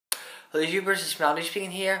Hello YouTubers, it's Melody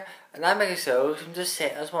speaking here, and I'm Mega So. I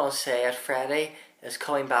just want to say that Freddie is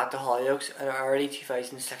coming back to Hollyoaks in early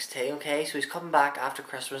 2016, okay? So he's coming back after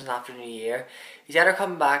Christmas and after New Year. He's either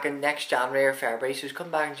coming back in next January or February, so he's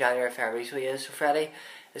coming back in January or February, so he is. So Freddie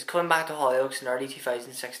is coming back to Hollyoaks in early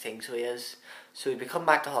 2016, so he is. So he'll be coming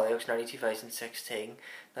back to Hollyoaks in early 2016.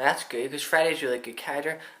 Now that's good, because Freddie's a really good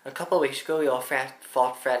character. And a couple of weeks ago we all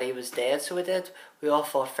thought Freddie was dead, so we did. We all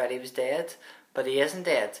thought Freddie was dead. But he isn't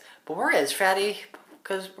dead. But where is Freddie?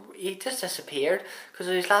 Because he just disappeared. Because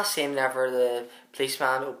his last seen whenever the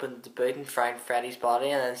policeman opened the boot and found Freddie's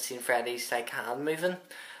body and then seen Freddie's hand moving.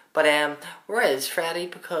 But where is Freddie?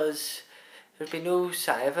 Because there's been no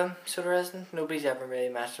sign of him, so there isn't. Nobody's ever really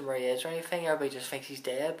mentioned where he is or anything. Everybody just thinks he's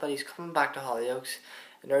dead. But he's coming back to Hollyoaks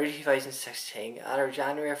in early 2016, either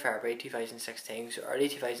January or February 2016. So early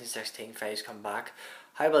 2016, Freddie's come back.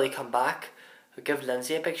 How will he come back? I'll give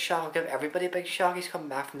Lindsay a big shock, I'll give everybody a big shock. He's coming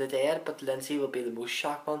back from the dead, but Lindsay will be the most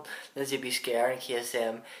shocked one. Lindsay will be scared in case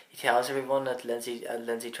he tells everyone that Lindsay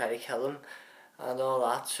tried to kill him and all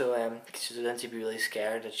that. So Lindsay will be really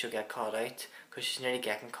scared that she'll get caught out, because she's nearly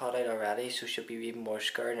getting caught out already, so she'll be even more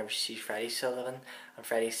scared whenever she sees Freddie still living and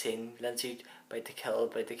Freddie's seen Lindsay about to kill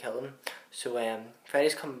him. So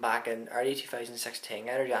Freddie's coming back in early 2016,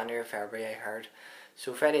 either January or February, I heard.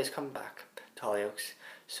 So Freddie is coming back to Hollyoaks.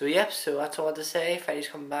 So yep, so that's all I want to say. Freddie's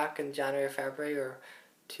coming back in January or February or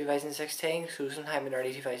 2016, so sometime in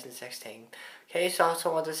early 2016. Okay, so that's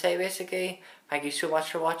all I want to say basically. Thank you so much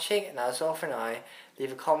for watching, and that's all for now.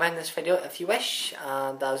 Leave a comment in this video if you wish,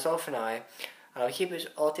 and that's all for now. And I'll keep it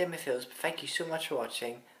all day in my fields, but thank you so much for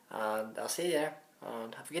watching, and I'll see you there,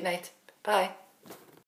 and have a good night. Bye.